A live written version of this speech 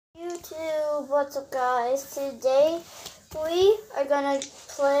What's up, guys? Today we are gonna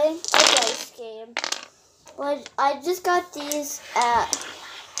play a dice game. Well, I just got these at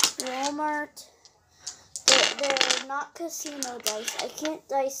Walmart. They're not casino dice. I can't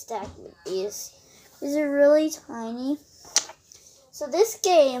dice stack with these. These are really tiny. So this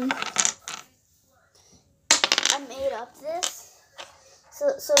game, I made up this.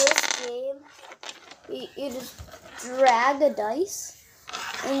 So this game, you just drag a dice.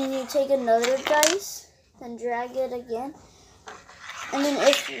 And you take another dice, then drag it again. And then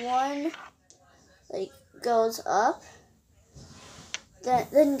if one goes up,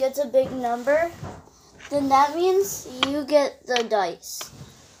 then gets a big number, then that means you get the dice.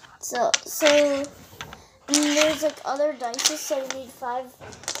 So and there's other dice, so you need 5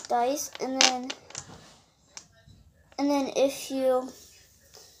 dice, and then if you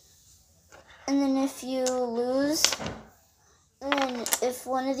lose. And then if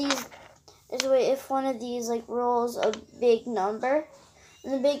one of these rolls a big number,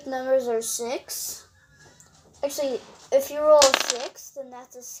 and the big numbers are 6. Actually, if you roll a 6, then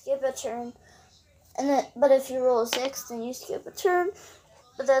that's a skip a turn. But if you roll a 6, then you skip a turn.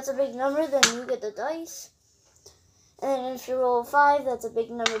 But that's a big number, then you get the dice. And then if you roll a 5, that's a big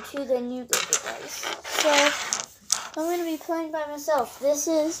number too, then you get the dice. So I'm gonna be playing by myself. This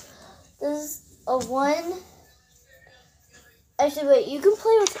is a 1. Actually, wait, you can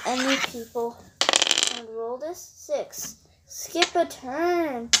play with any people. And roll this. 6. Skip a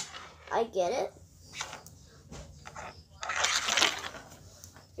turn. I get it.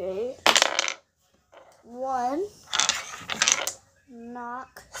 Okay. 1.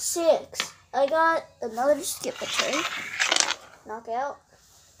 Knock. 6. I got another skip a turn. Knock out.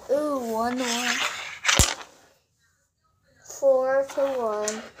 Ooh, 1 to 1. 4 to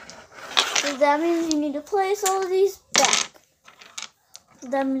 1. So that means you need to place all of these back.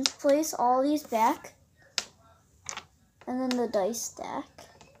 That means place all these back, and then the dice stack.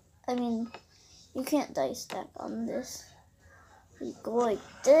 I mean, you can't dice stack on this. You go like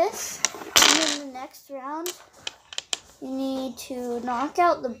this, and then the next round, you need to knock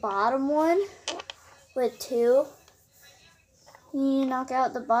out the bottom one with 2. You need to knock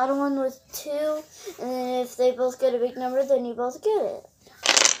out the bottom one with 2, and then if they both get a big number, then you both get it.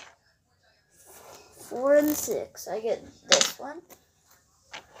 4 and 6. I get this one.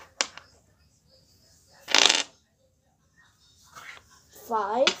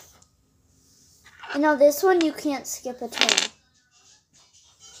 5. And now this one you can't skip a turn.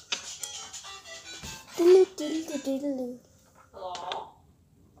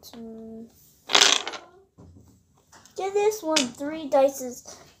 Get this one. 3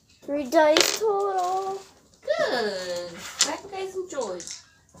 dice. 3 dice total. Good. I hope you guys enjoyed.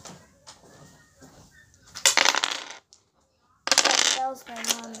 That was my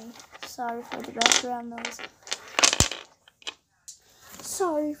mommy. Sorry for the background noise.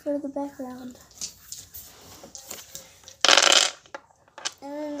 Sorry for the background.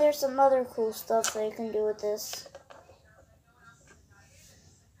 And then there's some other cool stuff that you can do with this.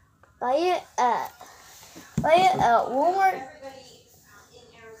 Buy it at Walmart.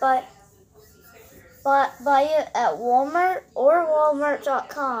 Buy it at Walmart or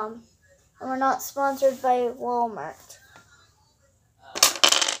Walmart.com. And we're not sponsored by Walmart.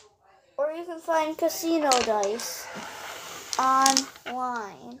 Or you can find casino dice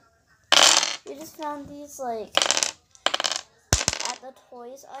online. We just found these at the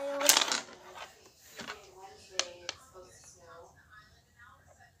toys aisle.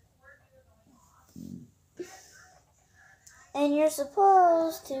 And you're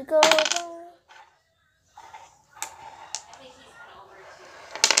supposed to go by.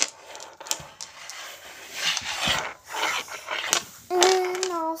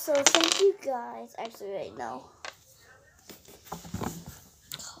 And also, thank you guys. Actually, wait, no.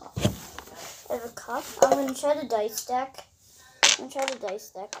 I have a cup. I'm going to try to dice stack. I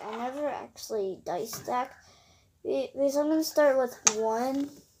never actually dice stack. Because I'm going to start with 1.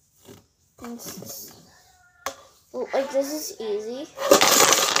 This is easy.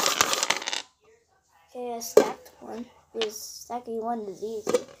 Okay, I stacked 1. Because stacking 1 is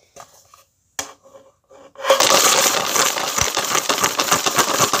easy.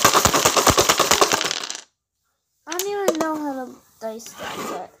 I don't even know how to dice stack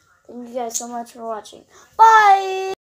that. Thank you guys so much for watching. Bye!